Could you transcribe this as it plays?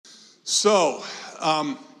So,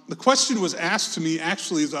 the question was asked to me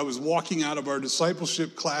actually as I was walking out of our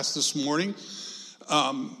discipleship class this morning.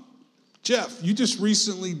 Jeff, you just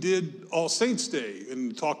recently did All Saints Day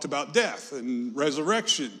and talked about death and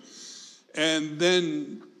resurrection. And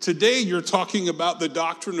then today you're talking about the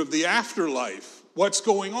doctrine of the afterlife. What's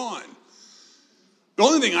going on? The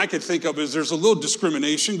only thing I could think of is there's a little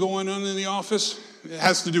discrimination going on in the office. It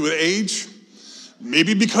has to do with age.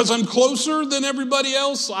 Maybe because I'm closer than everybody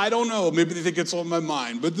else. I don't know. Maybe they think it's on my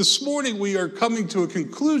mind. But this morning we are coming to a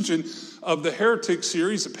conclusion of the Heretic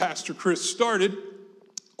series that Pastor Chris started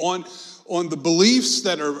on the beliefs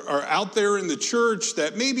that are out there in the church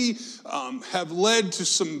that maybe have led to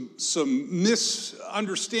some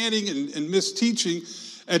misunderstanding and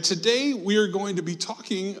misteaching. And today we are going to be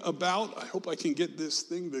talking about, I hope I can get this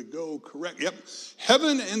thing to go correct. Yep,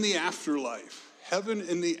 heaven and the afterlife. Heaven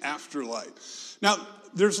and the afterlife. Now,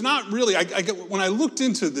 there's not really, when I looked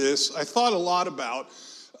into this, I thought a lot about,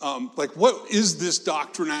 what is this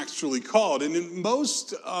doctrine actually called? And in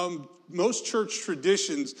most church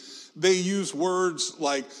traditions, they use words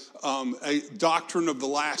like a doctrine of the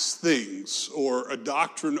last things or a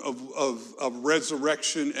doctrine of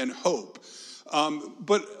resurrection and hope.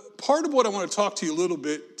 But part of what I want to talk to you a little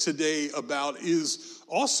bit today about is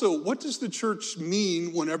also, what does the church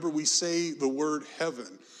mean whenever we say the word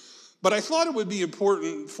heaven? But I thought it would be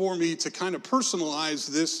important for me to kind of personalize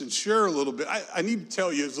this and share a little bit. I need to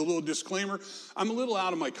tell you, as a little disclaimer, I'm a little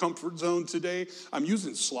out of my comfort zone today. I'm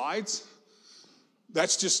using slides.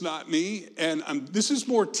 That's just not me. And this is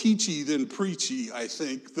more teachy than preachy, I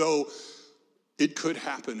think, though it could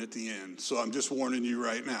happen at the end. So I'm just warning you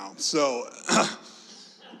right now. So,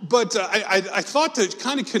 but I thought to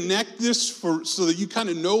kind of connect this so that you kind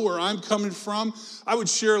of know where I'm coming from, I would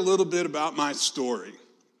share a little bit about my story.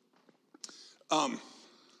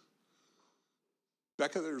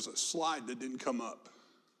 Becca, there's a slide that didn't come up.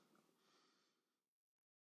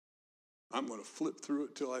 I'm going to flip through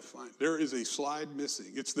it till I find. There is a slide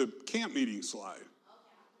missing. It's the camp meeting slide.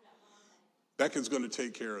 Becca's going to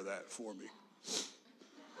take care of that for me.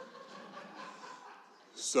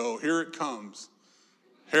 So here it comes.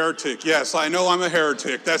 Heretic. Yes, I know I'm a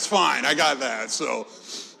heretic. That's fine. I got that. So.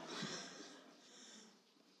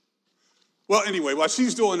 Well, anyway, while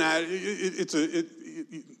she's doing that,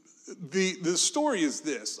 the story is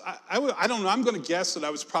this. I don't know. I'm going to guess that I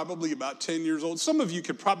was probably about 10 years old. Some of you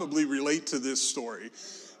could probably relate to this story.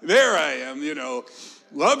 There I am,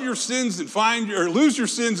 love your sins and lose your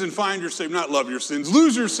sins and find your Savior. Not love your sins,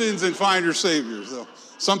 lose your sins and find your Savior. So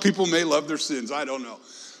some people may love their sins. I don't know.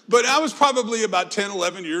 But I was probably about 10,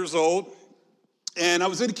 11 years old. And I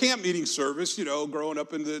was in a camp meeting service, growing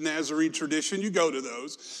up in the Nazarene tradition. You go to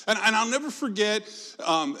those. And I'll never forget,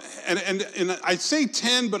 and I say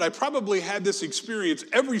 10, but I probably had this experience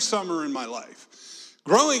every summer in my life.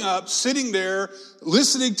 Growing up, sitting there,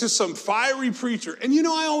 listening to some fiery preacher. And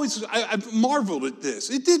I marveled at this.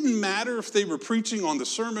 It didn't matter if they were preaching on the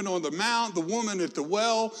Sermon on the Mount, the woman at the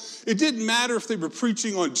well. It didn't matter if they were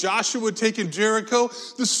preaching on Joshua taking Jericho.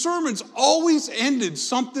 The sermons always ended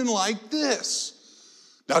something like this.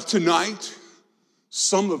 Now tonight,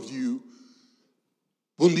 some of you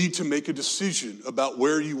will need to make a decision about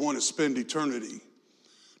where you want to spend eternity.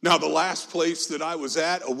 Now, the last place that I was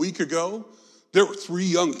at a week ago, there were 3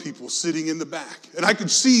 young people sitting in the back, and I could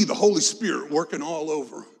see the Holy Spirit working all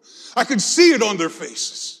over them. I could see it on their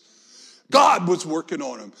faces. God was working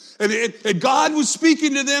on them, and God was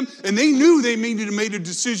speaking to them, and they knew they needed to make a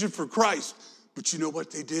decision for Christ. But you know what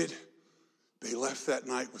they did? They left that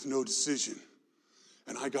night with no decision.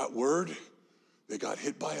 And I got word, they got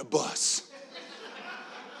hit by a bus.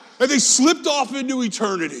 And they slipped off into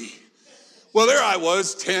eternity. Well, there I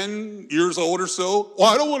was, 10 years old or so.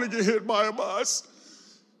 Well, I don't want to get hit by a bus.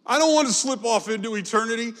 I don't want to slip off into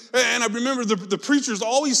eternity. And I remember the preachers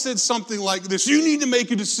always said something like this: you need to make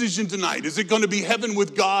a decision tonight. Is it going to be heaven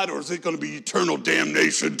with God, or is it going to be eternal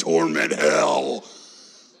damnation, torment, hell?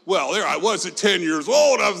 Well, there I was at 10 years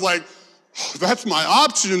old. I was like, that's my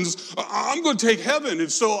options. I'm going to take heaven. And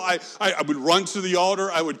so I would run to the altar.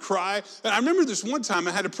 I would cry. And I remember this one time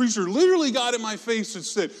I had a preacher literally got in my face and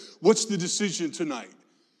said, "What's the decision tonight?"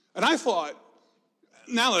 And I thought,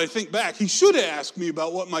 now that I think back, he should have asked me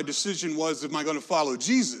about what my decision was. Am I going to follow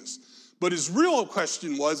Jesus? But his real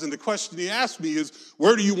question was, and the question he asked me is,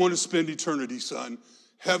 where do you want to spend eternity, son?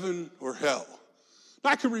 Heaven or hell?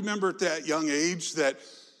 And I can remember at that young age that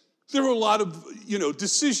there were a lot of,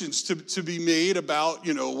 decisions to be made about,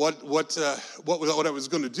 what I was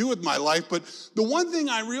going to do with my life. But the one thing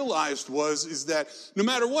I realized is that no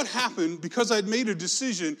matter what happened, because I'd made a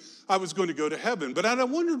decision, I was going to go to heaven. But I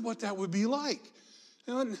wondered what that would be like.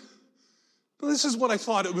 And But this is what I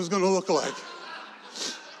thought it was going to look like.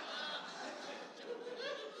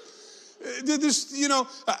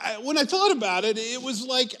 When I thought about it, it was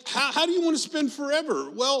like, how do you want to spend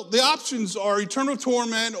forever? Well, the options are eternal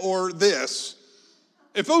torment or this.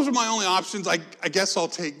 If those are my only options, I guess I'll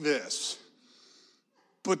take this.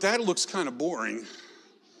 But that looks kind of boring,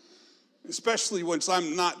 especially once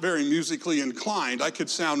I'm not very musically inclined. I could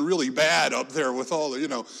sound really bad up there with all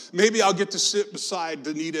the, maybe I'll get to sit beside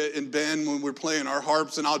Danita and Ben when we're playing our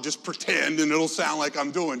harps, and I'll just pretend, and it'll sound like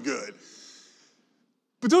I'm doing good.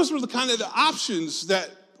 But those were the kind of the options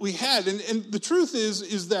that we had. And the truth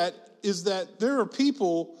is that there are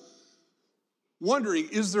people wondering,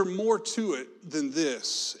 is there more to it than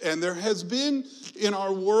this? And there has been in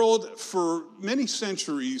our world for many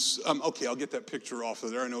centuries, okay, I'll get that picture off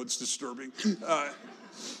of there. I know it's disturbing.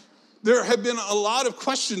 There have been a lot of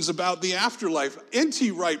questions about the afterlife.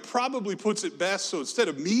 N.T. Wright probably puts it best, so instead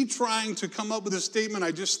of me trying to come up with a statement,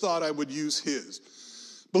 I just thought I would use his.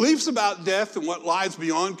 Beliefs about death and what lies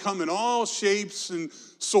beyond come in all shapes and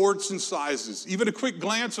sorts and sizes. Even a quick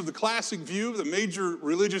glance of the classic view of the major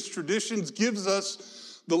religious traditions gives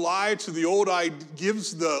the lie to the old idea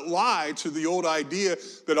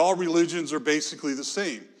that all religions are basically the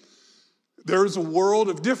same. There is a world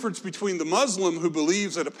of difference between the Muslim who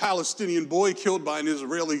believes that a Palestinian boy killed by an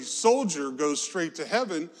Israeli soldier goes straight to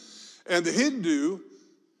heaven, and the Hindu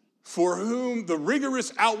for whom the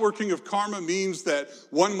rigorous outworking of karma means that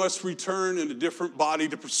one must return in a different body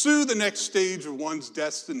to pursue the next stage of one's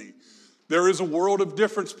destiny. There is a world of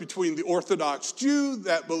difference between the Orthodox Jew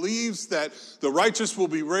that believes that the righteous will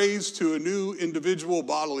be raised to a new individual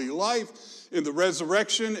bodily life in the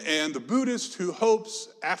resurrection, and the Buddhist who hopes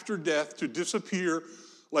after death to disappear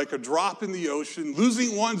like a drop in the ocean,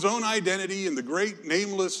 losing one's own identity in the great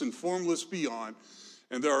nameless and formless beyond.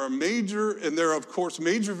 And there are, of course,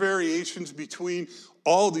 major variations between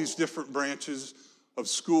all these different branches of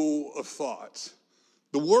school of thought.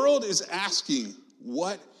 The world is asking,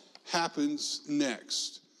 what happens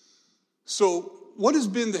next? So, what has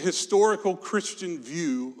been the historical Christian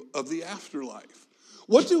view of the afterlife?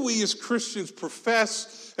 What do we as Christians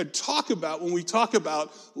profess and talk about when we talk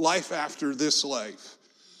about life after this life?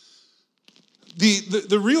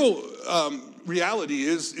 The real reality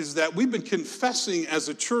is that we've been confessing as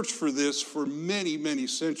a church for this for many, many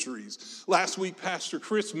centuries. Last week, Pastor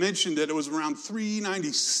Chris mentioned that it was around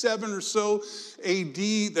 397 or so AD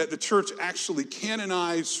that the church actually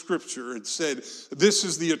canonized Scripture and said, this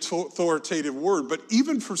is the authoritative word. But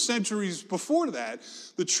even for centuries before that,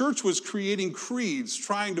 the church was creating creeds,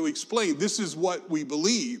 trying to explain, this is what we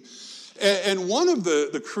believe. And one of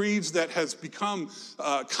the creeds that has become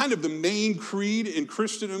kind of the main creed in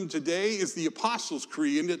Christendom today is the Apostles'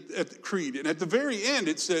 Creed. And at the very end,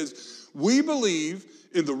 it says, we believe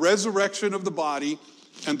in the resurrection of the body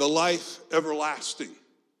and the life everlasting.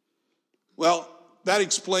 Well, that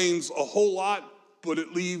explains a whole lot, but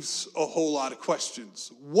it leaves a whole lot of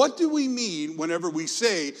questions. What do we mean whenever we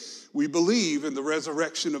say we believe in the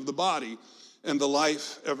resurrection of the body and the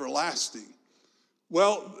life everlasting?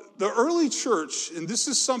 Well, the early church, and this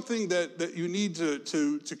is something that you need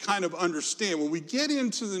to kind of understand. When we get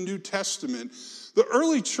into the New Testament, the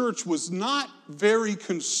early church was not very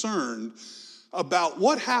concerned about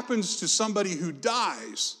what happens to somebody who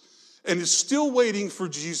dies and is still waiting for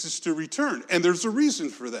Jesus to return. And there's a reason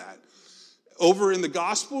for that. Over in the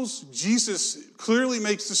Gospels, Jesus clearly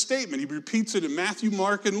makes the statement. He repeats it in Matthew,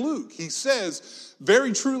 Mark, and Luke. He says,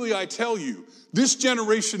 very truly I tell you, this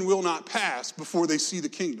generation will not pass before they see the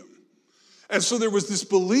kingdom. And so there was this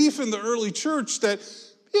belief in the early church that,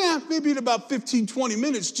 maybe in about 15, 20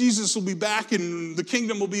 minutes, Jesus will be back and the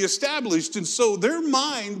kingdom will be established. And so their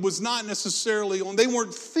mind was not necessarily on, they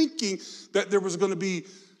weren't thinking that there was going to be,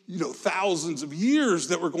 thousands of years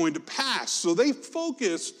that were going to pass. So they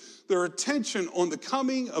focused their attention on the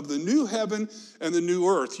coming of the new heaven and the new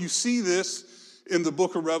earth. You see this in the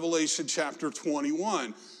book of Revelation, chapter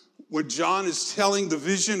 21. When John is telling the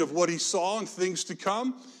vision of what he saw and things to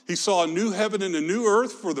come, he saw a new heaven and a new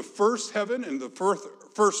earth, for the first heaven and the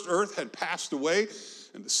first earth had passed away,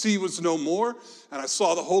 and the sea was no more. And I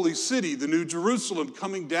saw the holy city, the new Jerusalem,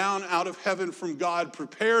 coming down out of heaven from God,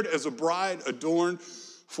 prepared as a bride adorned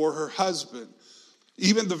for her husband.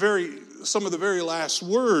 Even some of the very last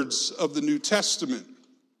words of the New Testament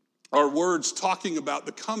are words talking about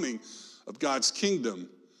the coming of God's kingdom.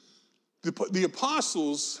 The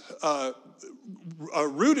apostles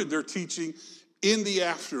rooted their teaching in the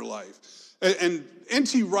afterlife. And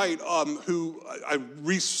N.T. Wright, who I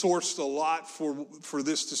resourced a lot for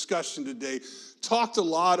this discussion today, talked a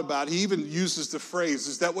lot about, he even uses the phrase,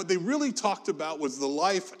 is that what they really talked about was the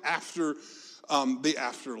life after the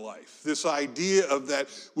afterlife. This idea of that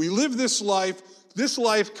we live this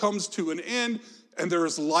life comes to an end, and there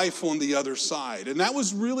is life on the other side. And that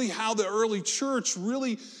was really how the early church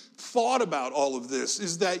really thought about all of this,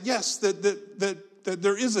 is that yes, that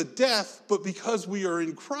there is a death, but because we are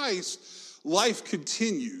in Christ, life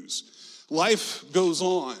continues. Life goes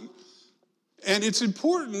on. And it's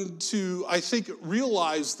important to, I think,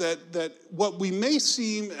 realize that what we may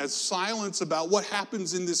seem as silence about what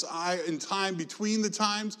happens in time between the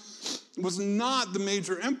times was not the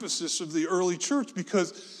major emphasis of the early church,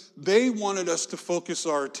 because they wanted us to focus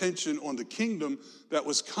our attention on the kingdom that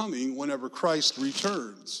was coming whenever Christ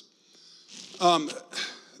returns.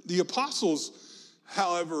 The apostles,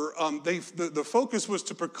 however, the focus was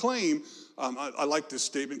to proclaim. I like this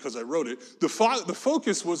statement because I wrote it. The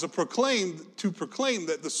focus was to proclaim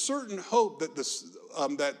that the certain hope that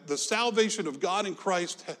the salvation of God in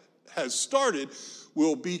Christ has started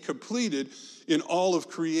will be completed in all of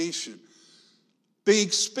creation. They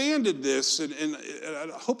expanded this, and I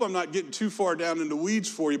hope I'm not getting too far down in the weeds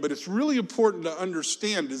for you, but it's really important to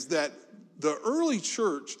understand is that the early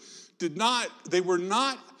church they were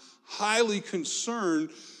not highly concerned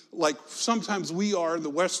like sometimes we are in the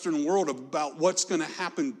Western world about what's going to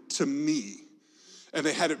happen to me. And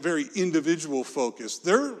they had it very individual focused.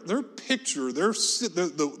 Their picture,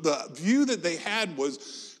 the view that they had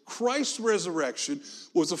was Christ's resurrection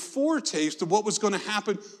was a foretaste of what was going to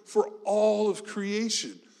happen for all of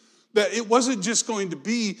creation. That it wasn't just going to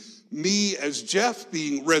be me as Jeff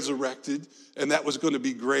being resurrected, and that was going to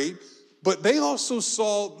be great, but they also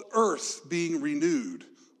saw the earth being renewed.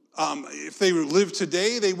 If they lived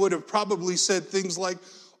today, they would have probably said things like,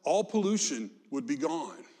 all pollution would be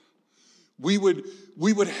gone. We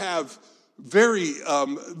would have very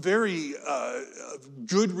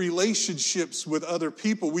good relationships with other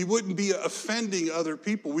people. We wouldn't be offending other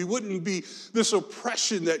people. We wouldn't be this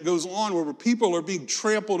oppression that goes on where people are being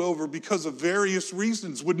trampled over because of various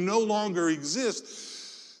reasons would no longer exist.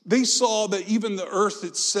 They saw that even the earth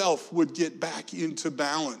itself would get back into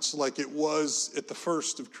balance like it was at the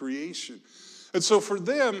first of creation. And so for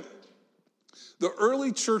them, the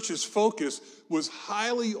early church's focus was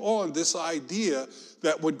highly on this idea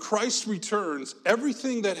that when Christ returns,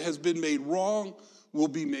 everything that has been made wrong will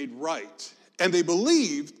be made right. And they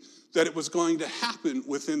believed that it was going to happen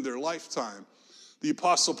within their lifetime. The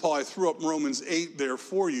Apostle Paul, I threw up Romans 8 there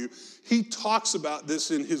for you. He talks about this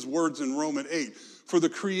in his words in Romans 8. For the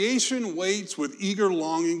creation waits with eager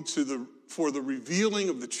longing for the revealing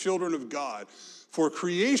of the children of God. For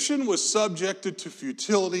creation was subjected to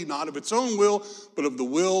futility, not of its own will, but of the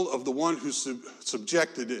will of the one who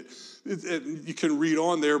subjected it. You can read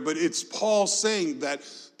on there, but it's Paul saying that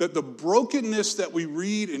the brokenness that we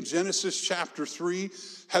read in Genesis chapter 3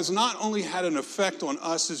 has not only had an effect on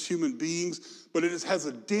us as human beings, but it has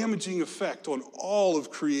a damaging effect on all of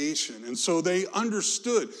creation. And so they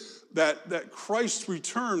understood that Christ's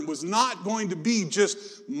return was not going to be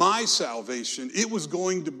just my salvation. It was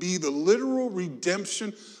going to be the literal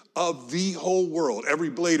redemption of the whole world. Every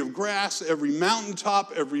blade of grass, every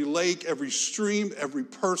mountaintop, every lake, every stream, every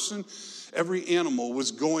person, every animal was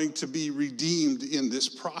going to be redeemed in this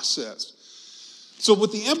process. So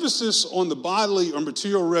with the emphasis on the bodily or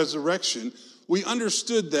material resurrection, we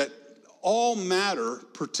understood that all matter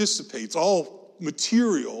participates, all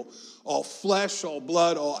material, all flesh, all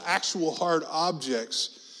blood, all actual hard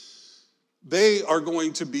objects, they are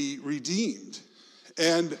going to be redeemed.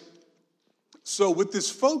 And so with this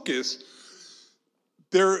focus,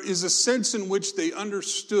 there is a sense in which they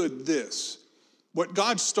understood this. What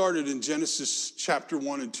God started in Genesis chapter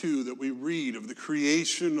 1 and 2 that we read of the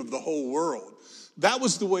creation of the whole world, that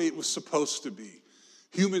was the way it was supposed to be.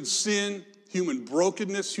 Human sin, human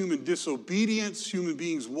brokenness, human disobedience, human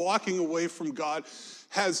beings walking away from God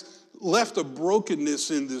has left a brokenness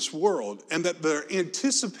in this world, and that the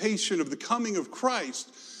anticipation of the coming of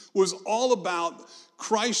Christ was all about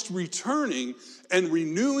Christ returning and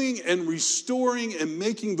renewing and restoring and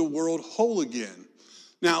making the world whole again.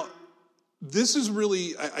 Now, this is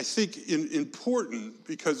really, I think, important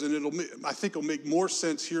because, and I think it'll make more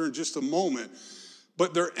sense here in just a moment,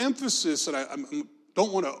 but their emphasis, and I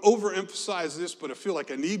don't want to overemphasize this, but I feel like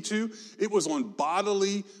I need to, it was on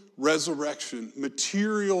bodily resurrection.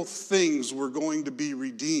 Material things were going to be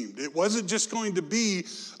redeemed. It wasn't just going to be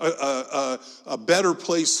a better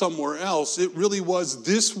place somewhere else. It really was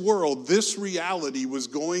this world, this reality was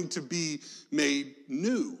going to be made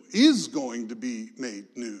new, is going to be made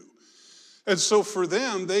new. And so for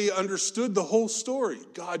them, they understood the whole story.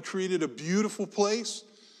 God created a beautiful place.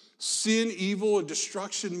 Sin, evil, and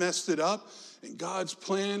destruction messed it up. And God's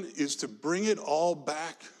plan is to bring it all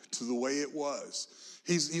back to to the way it was.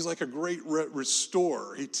 He's like a great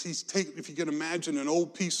restorer. If you can imagine an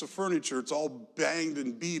old piece of furniture, it's all banged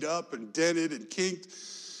and beat up and dented and kinked.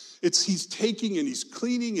 He's taking and he's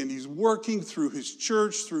cleaning and he's working through his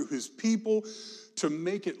church, through his people, to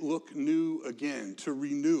make it look new again, to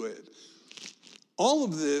renew it. All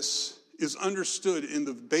of this is understood in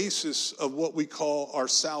the basis of what we call our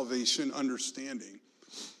salvation understanding.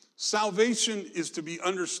 Salvation is to be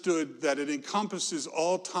understood that it encompasses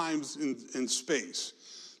all times in space.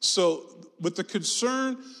 So with the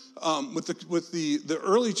concern, with the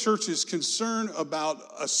early church's concern about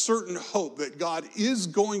a certain hope that God is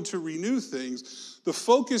going to renew things, the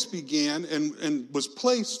focus began and was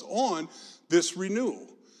placed on this renewal.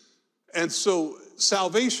 And so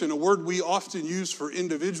salvation, a word we often use for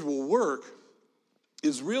individual work,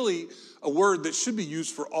 is really a word that should be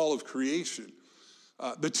used for all of creation.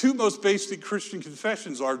 The two most basic Christian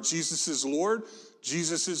confessions are Jesus is Lord,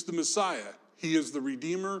 Jesus is the Messiah. He is the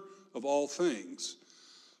Redeemer of all things.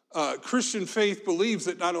 Christian faith believes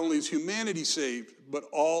that not only is humanity saved, but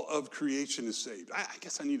all of creation is saved. I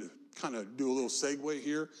guess I need to kind of do a little segue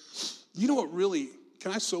here. You know what really,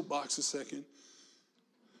 can I soapbox a second?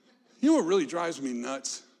 You know what really drives me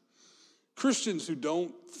nuts? Christians who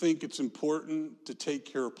don't think it's important to take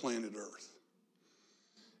care of planet Earth.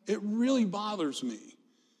 It really bothers me.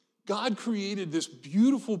 God created this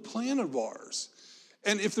beautiful planet of ours.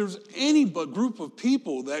 And if there's any group of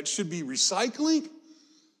people that should be recycling,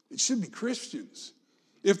 it should be Christians.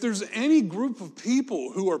 If there's any group of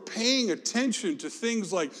people who are paying attention to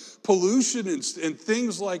things like pollution and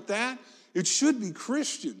things like that, it should be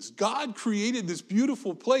Christians. God created this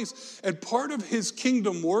beautiful place, and part of his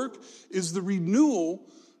kingdom work is the renewal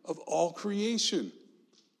of all creation.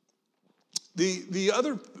 The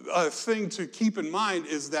other thing to keep in mind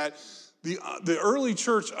is that the early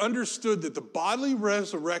church understood that the bodily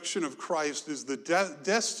resurrection of Christ is the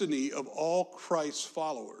destiny of all Christ's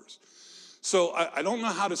followers. So I don't know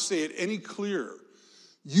how to say it any clearer.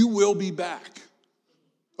 You will be back.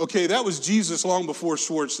 Okay, that was Jesus long before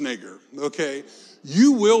Schwarzenegger. Okay,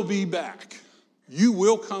 you will be back. You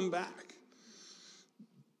will come back.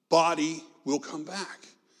 Body will come back.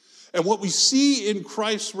 And what we see in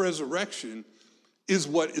Christ's resurrection is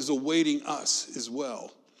what is awaiting us as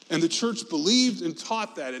well. And the church believed and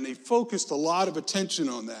taught that, and they focused a lot of attention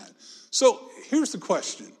on that. So here's the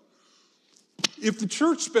question. If the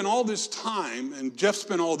church spent all this time, and Jeff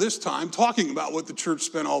spent all this time talking about what the church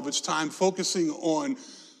spent all of its time focusing on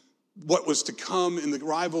what was to come in the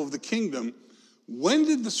arrival of the kingdom, when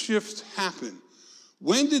did the shift happen?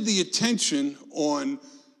 When did the attention on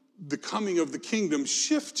the coming of the kingdom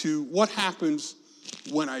shift to what happens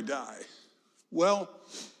when I die? Well,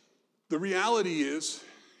 the reality is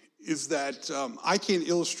that I can't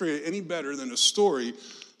illustrate it any better than a story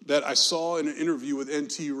that I saw in an interview with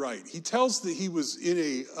N.T. Wright. He tells that he was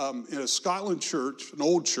in a Scotland church, an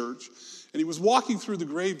old church, and he was walking through the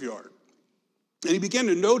graveyard. And he began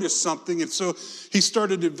to notice something, and so he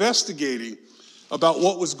started investigating about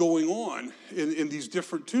what was going on in these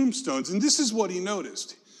different tombstones. And this is what he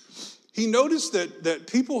noticed. He noticed that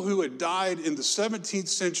people who had died in the 17th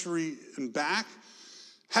century and back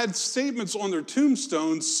had statements on their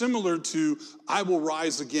tombstones similar to, I will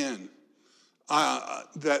rise again. Kind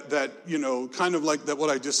of like that. What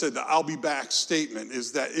I just said, the I'll be back statement,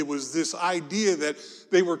 is that it was this idea that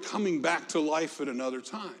they were coming back to life at another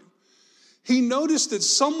time. He noticed that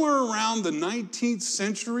somewhere around the 19th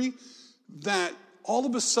century that all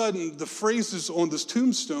of a sudden the phrases on those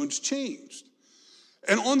tombstones changed.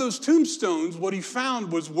 And on those tombstones, what he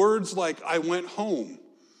found was words like, I went home,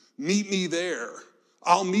 meet me there,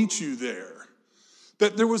 I'll meet you there.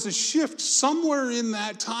 That there was a shift somewhere in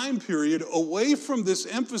that time period away from this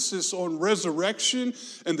emphasis on resurrection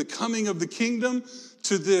and the coming of the kingdom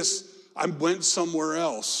to this, I went somewhere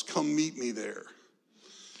else, come meet me there.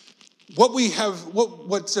 What we have,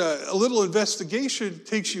 what a little investigation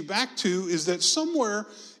takes you back to is that somewhere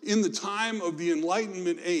in the time of the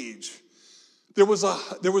Enlightenment age, there was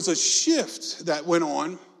a shift that went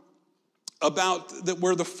on about that,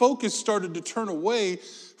 where the focus started to turn away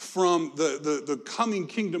from the coming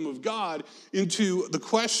kingdom of God into the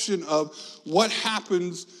question of what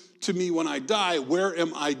happens to me when I die, where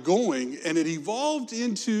am I going? And it evolved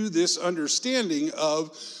into this understanding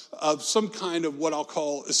of some kind of what I'll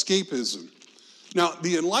call escapism. Now,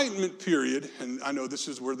 the Enlightenment period, and I know this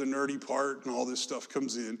is where the nerdy part and all this stuff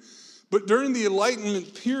comes in, but during the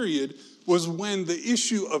Enlightenment period was when the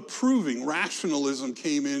issue of proving rationalism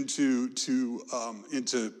came into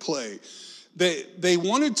play. They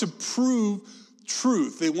wanted to prove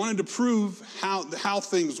truth. They wanted to prove how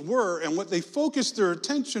things were, and what they focused their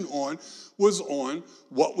attention on was on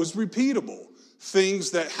what was repeatable.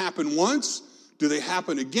 Things that happen once, do they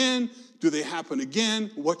happen again? Do they happen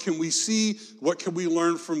again? What can we see? What can we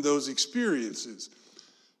learn from those experiences?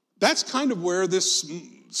 That's kind of where this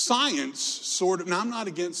science now I'm not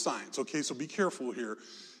against science, okay, so be careful here.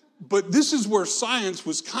 But this is where science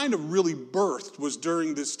was kind of really birthed, was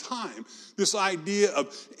during this time. This idea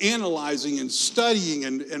of analyzing and studying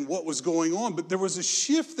and what was going on. But there was a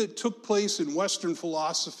shift that took place in Western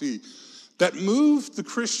philosophy that moved the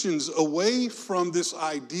Christians away from this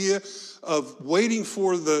idea of waiting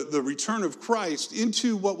for the return of Christ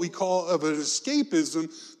into what we call of an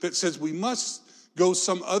escapism that says we must go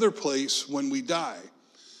some other place when we die.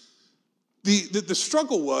 The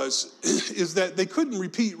struggle is that they couldn't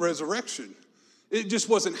repeat resurrection. It just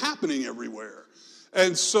wasn't happening everywhere.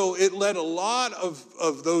 And so it led a lot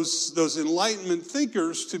of those Enlightenment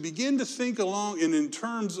thinkers to begin to think along and in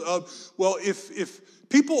terms of, well, if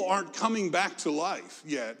people aren't coming back to life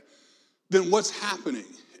yet, then what's happening?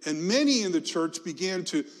 And many in the church began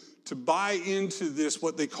to buy into this,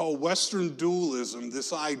 what they call Western dualism,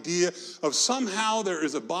 this idea of somehow there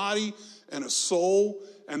is a body and a soul,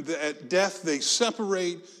 and at death they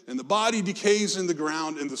separate, and the body decays in the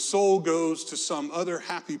ground, and the soul goes to some other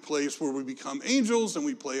happy place where we become angels and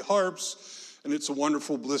we play harps, and it's a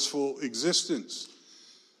wonderful, blissful existence.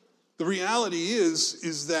 The reality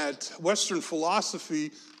is that Western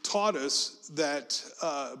philosophy taught us that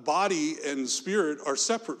body and spirit are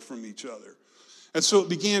separate from each other. And so it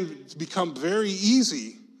began to become very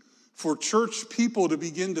easy for church people to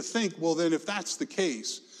begin to think, well, then if that's the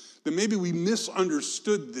case, then maybe we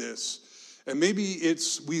misunderstood this, and maybe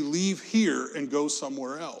it's we leave here and go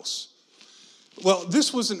somewhere else. Well,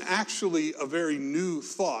 this wasn't actually a very new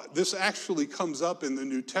thought. This actually comes up in the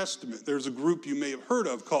New Testament. There's a group you may have heard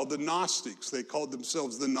of called the Gnostics. They called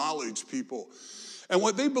themselves the knowledge people. And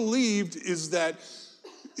what they believed is that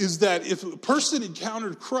if a person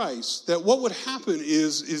encountered Christ, that what would happen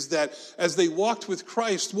is that as they walked with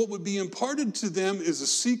Christ, what would be imparted to them is a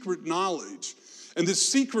secret knowledge. And this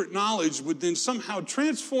secret knowledge would then somehow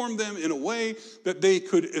transform them in a way that they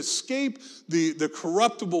could escape the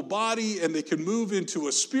corruptible body and they could move into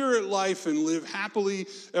a spirit life and live happily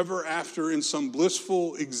ever after in some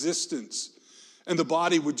blissful existence. And the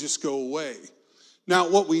body would just go away. Now,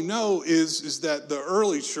 what we know is that the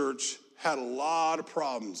early church had a lot of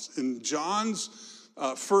problems. In John's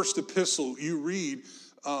first epistle, you read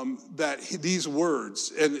that these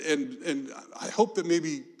words, and I hope that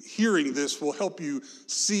maybe hearing this will help you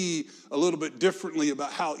see a little bit differently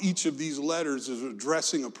about how each of these letters is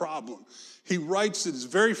addressing a problem. He writes in his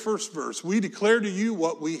very first verse, "We declare to you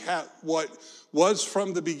what was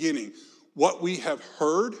from the beginning, what we have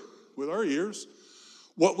heard with our ears,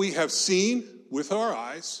 what we have seen with our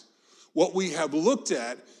eyes, what we have looked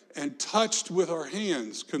at and touched with our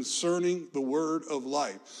hands concerning the word of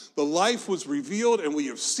life. The life was revealed, and we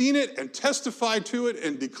have seen it and testified to it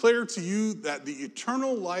and declare to you that the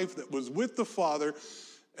eternal life that was with the Father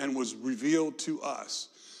and was revealed to us."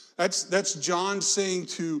 That's John saying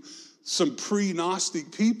to some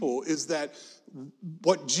pre-Gnostic people is that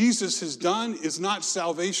what Jesus has done is not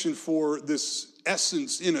salvation for this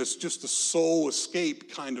essence in us, just a soul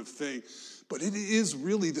escape kind of thing, but it is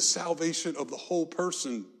really the salvation of the whole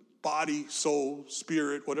person. Body, soul,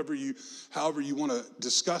 spirit, however you want to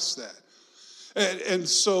discuss that. And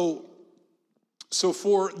so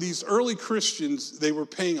for these early Christians, they were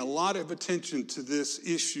paying a lot of attention to this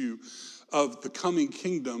issue of the coming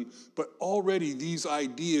kingdom, but already these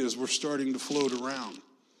ideas were starting to float around.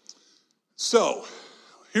 So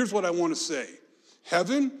here's what I want to say.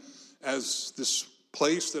 Heaven, as this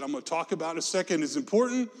place that I'm going to talk about in a second, is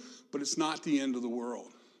important, but it's not the end of the world.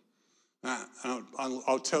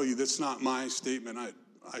 I'll tell you, that's not my statement.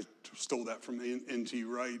 I stole that from N.T.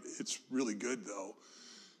 Wright. It's really good, though,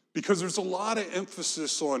 because there's a lot of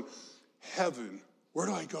emphasis on heaven. Where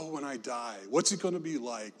do I go when I die? What's it going to be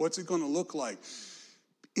like? What's it going to look like?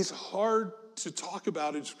 It's hard to talk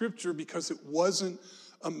about in Scripture because it wasn't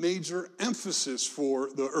a major emphasis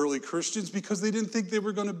for the early Christians because they didn't think they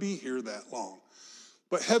were going to be here that long.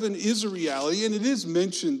 But heaven is a reality, and it is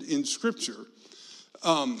mentioned in Scripture.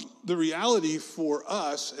 The reality for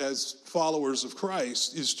us as followers of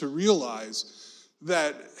Christ is to realize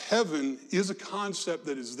that heaven is a concept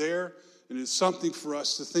that is there and is something for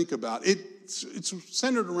us to think about. It's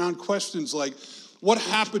centered around questions like, what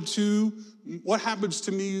happens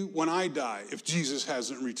to me when I die if Jesus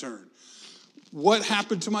hasn't returned? What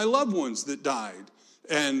happened to my loved ones that died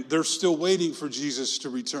and they're still waiting for Jesus to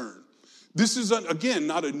return? This is, again,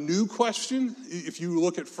 not a new question. If you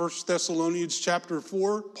look at 1 Thessalonians chapter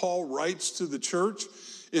 4, Paul writes to the church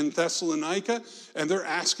in Thessalonica, and they're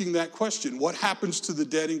asking that question, what happens to the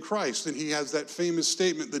dead in Christ? And he has that famous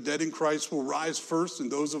statement, the dead in Christ will rise first, and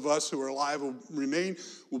those of us who are alive will remain,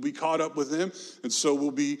 will be caught up with them, and so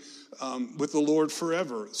will be with the Lord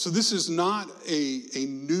forever. So this is not a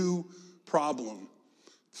new problem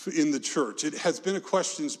in the church. It has been a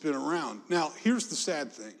question that's been around. Now, here's the sad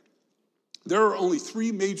thing. There are only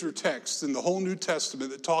 3 major texts in the whole New Testament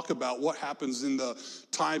that talk about what happens in the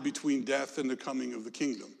time between death and the coming of the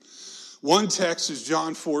kingdom. One text is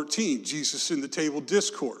John 14, Jesus in the table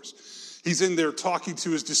discourse. He's in there talking to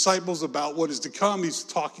his disciples about what is to come.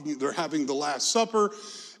 They're having the Last Supper,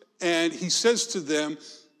 and he says to them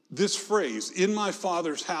this phrase, in my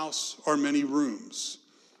Father's house are many rooms.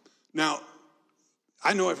 Now,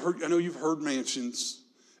 I know you've heard mansions,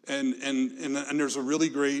 and there's a really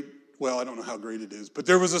great, well, I don't know how great it is, but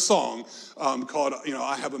there was a song called,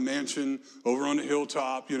 I have a mansion over on the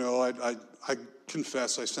hilltop. I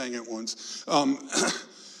confess I sang it once.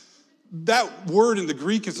 That word in the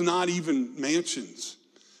Greek is not even mansions.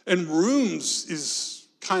 And rooms is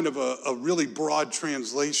kind of a really broad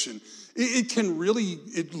translation.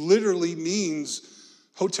 It literally means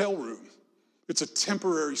hotel room. It's a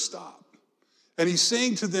temporary stop. And he's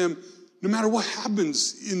saying to them, no matter what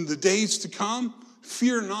happens in the days to come,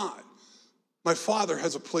 fear not. My Father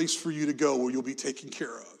has a place for you to go where you'll be taken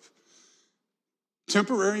care of.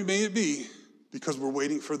 Temporary may it be, because we're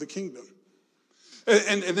waiting for the kingdom.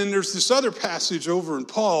 And then there's this other passage over in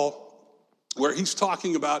Paul where he's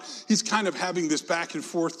talking about, he's kind of having this back and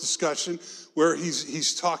forth discussion where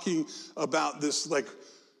he's talking about this, like,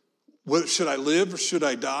 should I live or should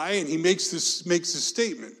I die? And he makes this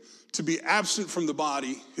statement, to be absent from the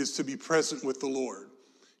body is to be present with the Lord.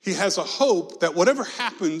 He has a hope that whatever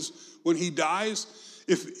happens when he dies,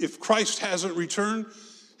 if Christ hasn't returned,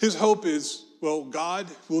 his hope is, well, God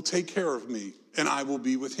will take care of me and I will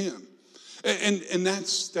be with him. And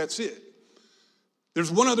that's it. There's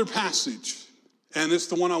one other passage, and it's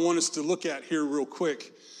the one I want us to look at here real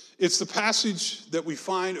quick. It's the passage that we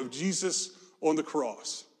find of Jesus on the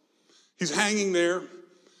cross. He's hanging there.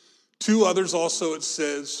 2 others also, it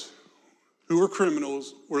says, who were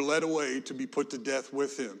criminals, were led away to be put to death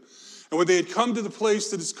with him. And when they had come to the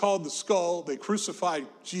place that is called the skull, they crucified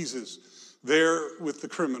Jesus there with the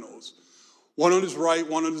criminals. One on his right,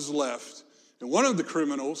 one on his left. And one of the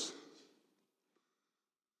criminals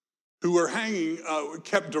who were hanging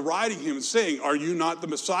kept deriding him and saying, are you not the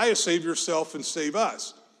Messiah? Save yourself and save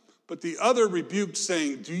us. But the other rebuked,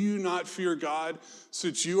 saying, do you not fear God,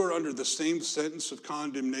 since you are under the same sentence of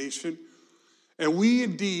condemnation? And we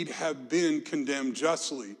indeed have been condemned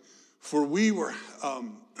justly, for we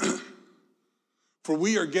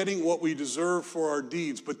are getting what we deserve for our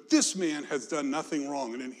deeds. But this man has done nothing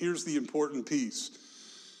wrong. And then here's the important piece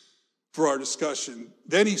for our discussion.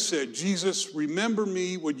 Then he said, Jesus, remember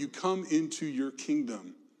me when you come into your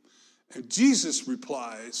kingdom. And Jesus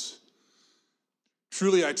replies,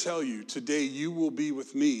 truly I tell you, today you will be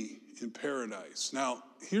with me in paradise. Now,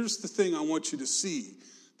 here's the thing I want you to see.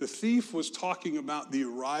 The thief was talking about the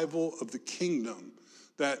arrival of the kingdom,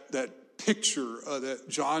 that picture that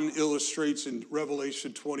John illustrates in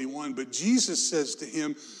Revelation 21. But Jesus says to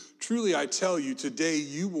him, truly I tell you, today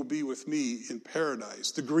you will be with me in paradise.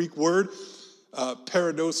 The Greek word,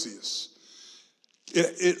 paradosius.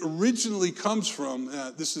 It originally comes from,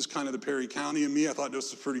 this is kind of the Perry County in me, I thought this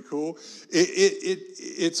was pretty cool.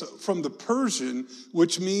 It's from the Persian,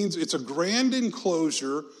 which means it's a grand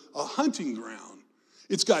enclosure, a hunting ground.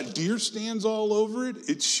 It's got deer stands all over it.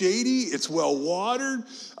 It's shady. It's well watered.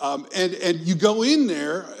 And you go in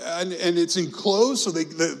there, and it's enclosed, so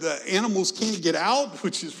the animals can't get out,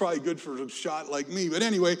 which is probably good for a shot like me. But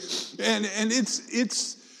anyway, and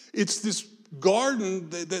it's this garden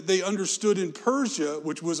that they understood in Persia,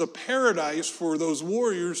 which was a paradise for those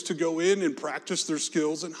warriors to go in and practice their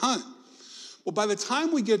skills and hunt. Well, by the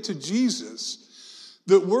time we get to Jesus,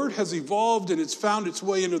 the word has evolved and it's found its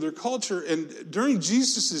way into their culture. And during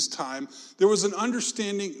Jesus' time, there was an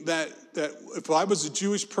understanding that if I was a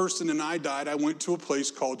Jewish person and I died, I went to a place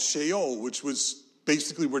called Sheol, which was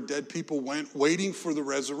basically where dead people went, waiting for the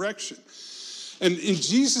resurrection. And in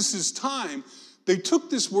Jesus' time, they took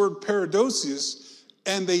this word paradosius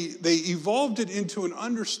and they evolved it into an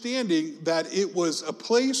understanding that it was a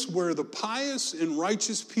place where the pious and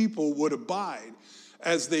righteous people would abide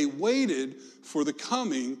as they waited for the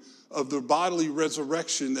coming of the bodily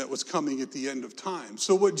resurrection that was coming at the end of time.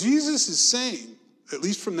 So what Jesus is saying, at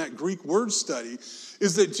least from that Greek word study,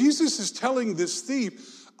 is that Jesus is telling this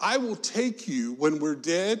thief, I will take you when we're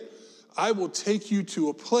dead. I will take you to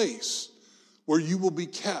a place where you will be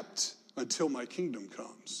kept until my kingdom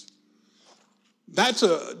comes. That's,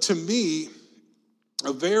 to me,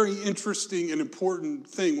 a very interesting and important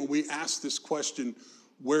thing when we ask this question,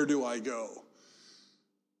 where do I go?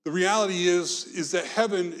 The reality is that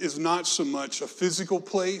heaven is not so much a physical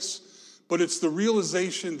place, but it's the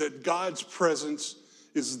realization that God's presence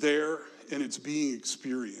is there and it's being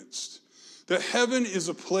experienced. That heaven is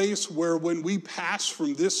a place where when we pass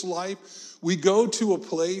from this life, we go to a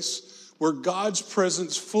place where God's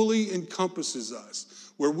presence fully encompasses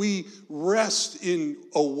us, where we rest in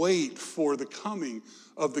a wait for the coming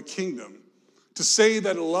of the kingdom. To say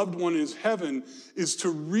that a loved one is heaven is to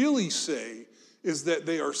really say is that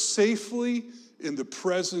they are safely in the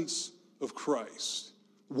presence of Christ.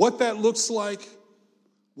 What that looks like,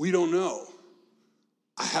 we don't know.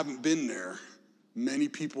 I haven't been there. Many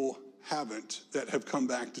people haven't that have come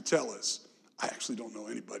back to tell us. I actually don't know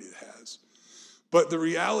anybody that has. But the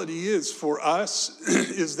reality is for us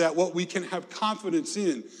is that what we can have confidence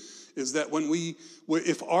in is that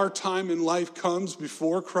if our time in life comes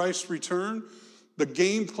before Christ's return, the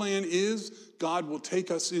game plan is God will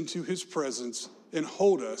take us into his presence and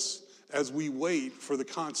hold us as we wait for the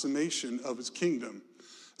consummation of his kingdom.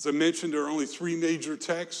 As I mentioned, there are only 3 major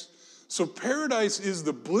texts. So paradise is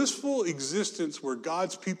the blissful existence where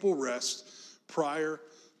God's people rest prior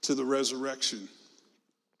to the resurrection.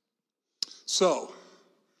 So,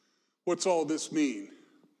 what's all this mean?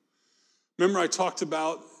 Remember I talked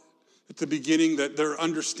about at the beginning that their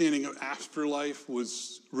understanding of afterlife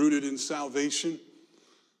was rooted in salvation?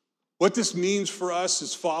 What this means for us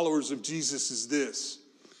as followers of Jesus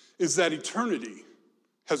is that eternity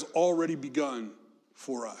has already begun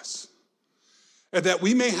for us. And that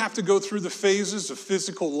we may have to go through the phases of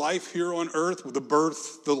physical life here on earth with the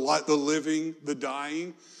birth, the living, the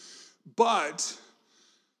dying. But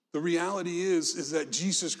the reality is that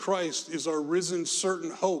Jesus Christ is our risen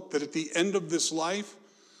certain hope that at the end of this life,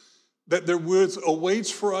 that there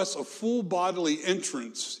awaits for us a full bodily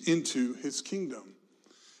entrance into his kingdom.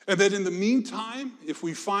 And that in the meantime, if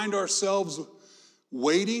we find ourselves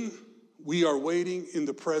waiting, we are waiting in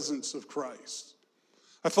the presence of Christ.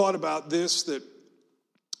 I thought about this, that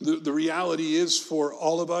the reality is for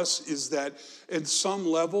all of us is that at some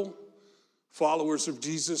level, followers of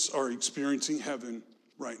Jesus are experiencing heaven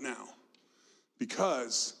right now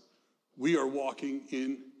because we are walking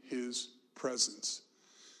in his presence.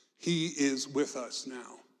 He is with us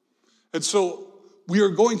now. And so we are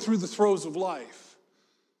going through the throes of life.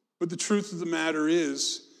 But the truth of the matter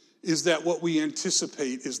is that what we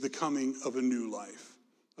anticipate is the coming of a new life,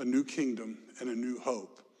 a new kingdom, and a new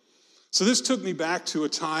hope. So this took me back to a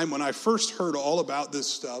time when I first heard all about this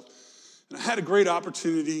stuff. And I had a great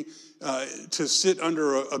opportunity to sit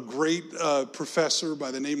under a great professor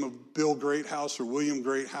by the name of Bill Greathouse or William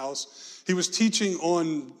Greathouse. He was teaching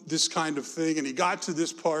on this kind of thing, and he got to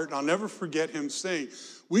this part, and I'll never forget him saying,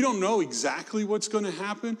 we don't know exactly what's going to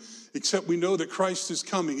happen, except we know that Christ is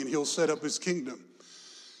coming and he'll set up his kingdom.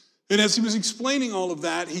 And as he was explaining all of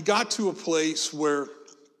that, he got to a place where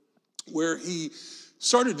he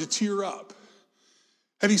started to tear up.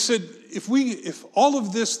 And he said, if all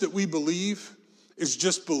of this that we believe is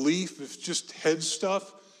just belief, if it's just head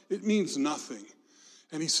stuff, it means nothing.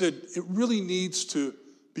 And he said, it really needs to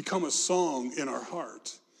become a song in our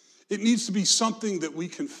heart. It needs to be something that we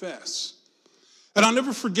confess. And I'll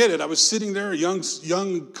never forget it. I was sitting there, a young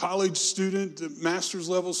college student, a master's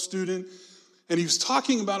level student, and he was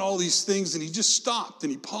talking about all these things, and he just stopped,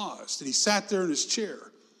 and he paused, and he sat there in his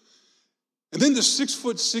chair. And then the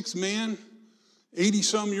 6'6" man,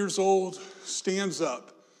 80-some years old, stands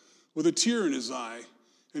up with a tear in his eye,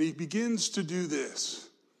 and he begins to do this.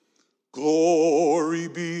 Glory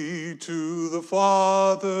be to the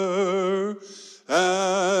Father,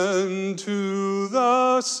 and to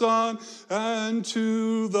the Son, and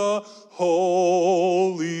to the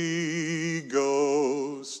Holy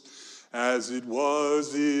Ghost, as it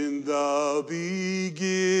was in the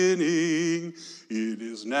beginning, it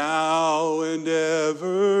is now and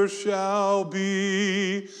ever shall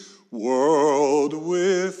be, world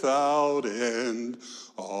without end.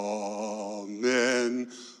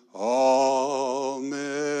 Amen. Amen.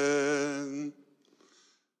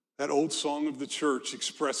 That old song of the church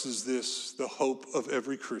expresses this, the hope of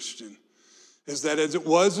every Christian, is that as it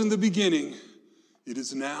was in the beginning, it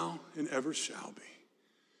is now and ever shall be.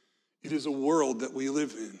 It is a world that we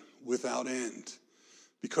live in without end,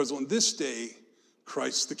 because on this day,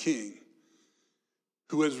 Christ the King,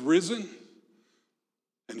 who has risen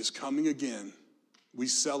and is coming again, we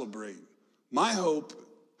celebrate. My hope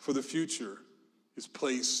for the future is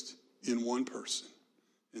placed in one person,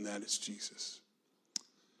 and that is Jesus.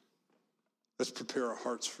 Let's prepare our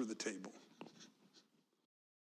hearts for the table.